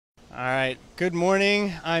All right. Good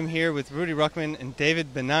morning. I'm here with Rudy Rochman and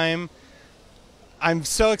David Benaim. I'm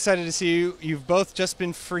so excited to see you. You've both just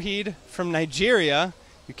been freed from Nigeria.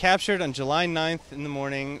 You captured on July 9th in the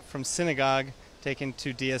morning from synagogue, taken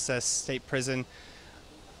to DSS state prison.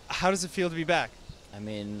 How does it feel to be back? I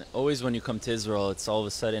mean, always when you come to Israel, it's all of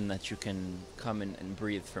a sudden that you can come and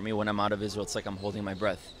breathe. For me, when I'm out of Israel, it's like I'm holding my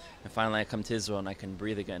breath. And finally I come to Israel and I can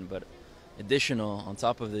breathe again. But additional, on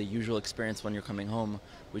top of the usual experience when you're coming home,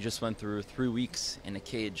 we just went through 3 weeks in a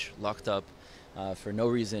cage, locked up, for no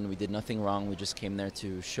reason. We did nothing wrong. We just came there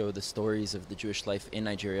to show the stories of the Jewish life in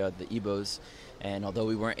Nigeria, the Igbos. And although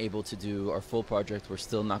we weren't able to do our full project, we're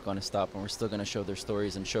still not going to stop, and we're still going to show their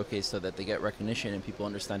stories and showcase so that they get recognition and people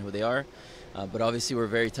understand who they are. But obviously we're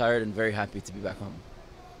very tired and very happy to be back home.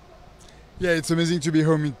 Yeah, it's amazing to be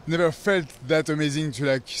home. It never felt that amazing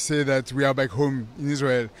to say that we are back home in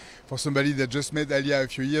Israel. For somebody that just met Aliyah a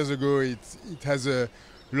few years ago, it has a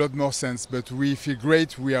lot more sense. But we feel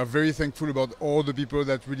great. We are very thankful about all the people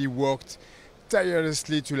that really worked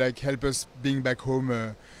tirelessly to help us being back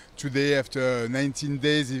home today after 19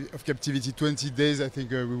 days of captivity, 20 days I think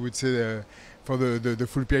we would say for the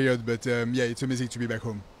full period. But yeah, it's amazing to be back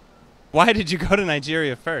home. Why did you go to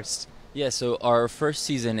Nigeria first? Yeah, so our first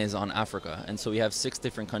season is on Africa, and so we have 6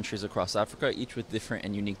 different countries across Africa, each with different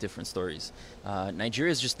and unique different stories.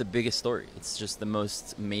 Nigeria is just the biggest story. It's just the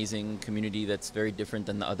most amazing community that's very different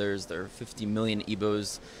than the others. There are 50 million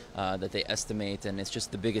Igbos that they estimate, and it's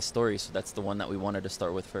just the biggest story, so that's the one that we wanted to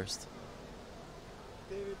start with first.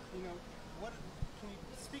 David, can you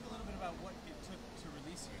speak a little bit about what it took to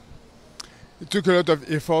release you? It took a lot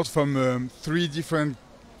of effort from 3 different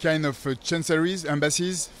kind of chancelleries,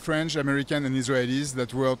 embassies, French, American and Israelis,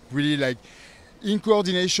 that were really in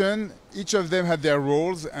coordination. Each of them had their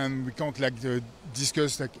roles, and we can't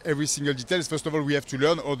discuss every single details. First of all, we have to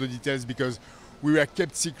learn all the details because we were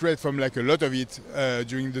kept secret from a lot of it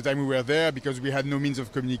during the time we were there, because we had no means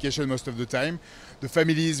of communication most of the time. The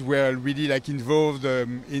families were really involved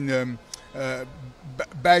in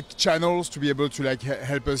back channels to be able to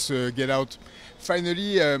help us get out.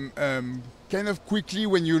 Finally, kind of quickly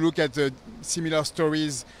when you look at similar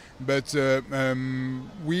stories, but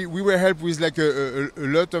we were helped with a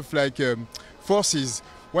lot of forces.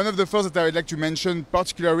 One of the forces that I would like to mention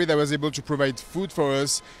particularly that was able to provide food for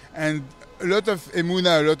us and a lot of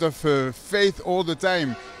emunah, a lot of faith all the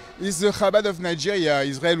time, is the Chabad of Nigeria.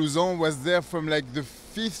 Israel Uzon was there from the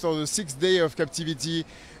 5th or the 6th day of captivity,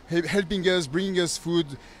 helping us, bringing us food,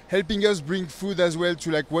 helping us bring food as well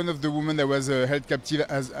to one of the women that was held captive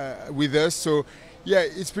with us. So yeah,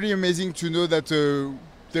 it's pretty amazing to know that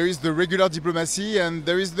there is the regular diplomacy and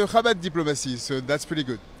there is the Chabad diplomacy. So that's pretty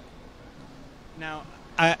good. Now,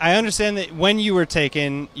 I understand that when you were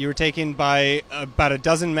taken by about a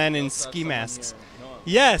dozen men in ski masks.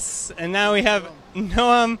 Yes, and now we have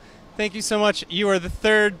Noam. Thank you so much. You are the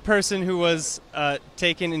 3rd person who was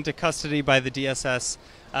taken into custody by the DSS.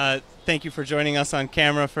 Thank you for joining us on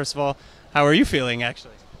camera. First of all, how are you feeling,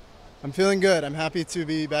 actually? I'm feeling good. I'm happy to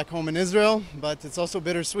be back home in Israel, but it's also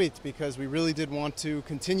bittersweet because we really did want to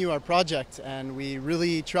continue our project, and we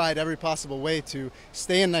really tried every possible way to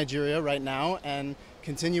stay in Nigeria right now and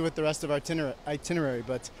continue with the rest of our itinerary.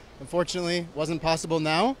 But unfortunately, it wasn't possible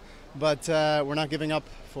now, but we're not giving up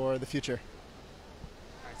for the future.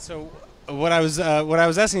 All right, so what I was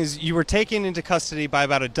asking is, you were taken into custody by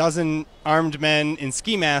about a dozen armed men in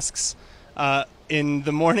ski masks in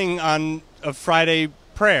the morning of Friday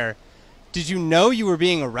prayer. Did you know you were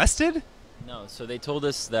being arrested? No, so they told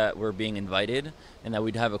us that we're being invited and that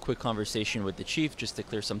we'd have a quick conversation with the chief just to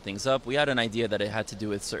clear some things up. We had an idea that it had to do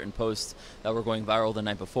with certain posts that were going viral the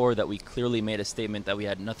night before, that we clearly made a statement that we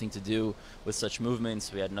had nothing to do with such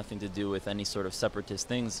movements, we had nothing to do with any sort of separatist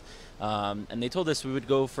things. And they told us we would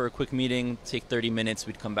go for a quick meeting, take 30 minutes,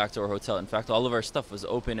 we'd come back to our hotel. In fact, all of our stuff was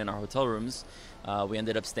open in our hotel rooms. We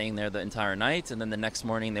ended up staying there the entire night, and then the next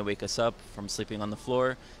morning they wake us up from sleeping on the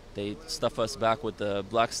floor. They stuff us back with the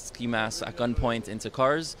black ski masks at gunpoint into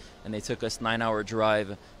cars, and they took us 9-hour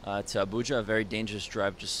drive to Abuja, a very dangerous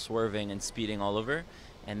drive, just swerving and speeding all over.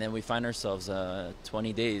 And then we find ourselves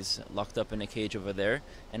 20 days locked up in a cage over there,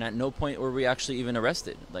 and at no point were we actually even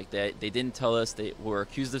arrested. They didn't tell us they were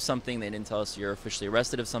accused of something, they didn't tell us you're officially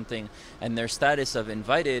arrested of something, and their status of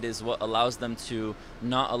invited is what allows them to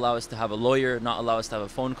not allow us to have a lawyer, not allow us to have a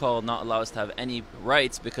phone call, not allow us to have any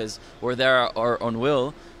rights, because we're there at our own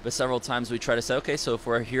will. But several times we try to say, okay, so if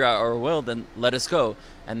we're here at our will, then let us go.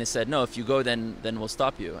 And they said, no, if you go, then we'll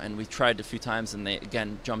stop you. And we tried a few times, and they,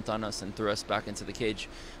 again, jumped on us and threw us back into the cage.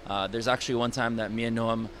 There's actually one time that me and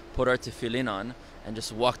Noam put our tefillin on, and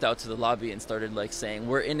just walked out to the lobby and started like saying,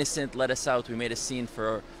 "We're innocent, let us out." We made a scene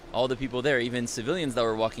for all the people there, even civilians that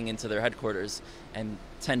were walking into their headquarters, and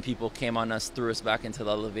 10 people came on us, threw us back into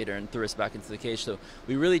the elevator and threw us back into the cage. So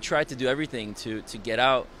we really tried to do everything to get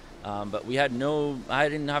out, but we had I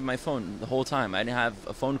didn't have my phone the whole time. I didn't have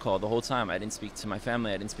a phone call the whole time. I didn't speak to my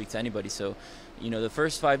family. I didn't speak to anybody. So, the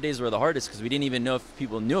first 5 days were the hardest because we didn't even know if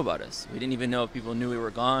people knew about us. We didn't even know if people knew we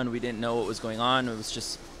were gone. We didn't know what was going on. It was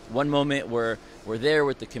just one moment where we're there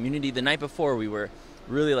with the community. The night before, we were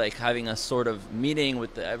really like having a sort of meeting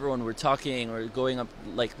with everyone. We're talking or going up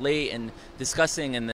like late and discussing, and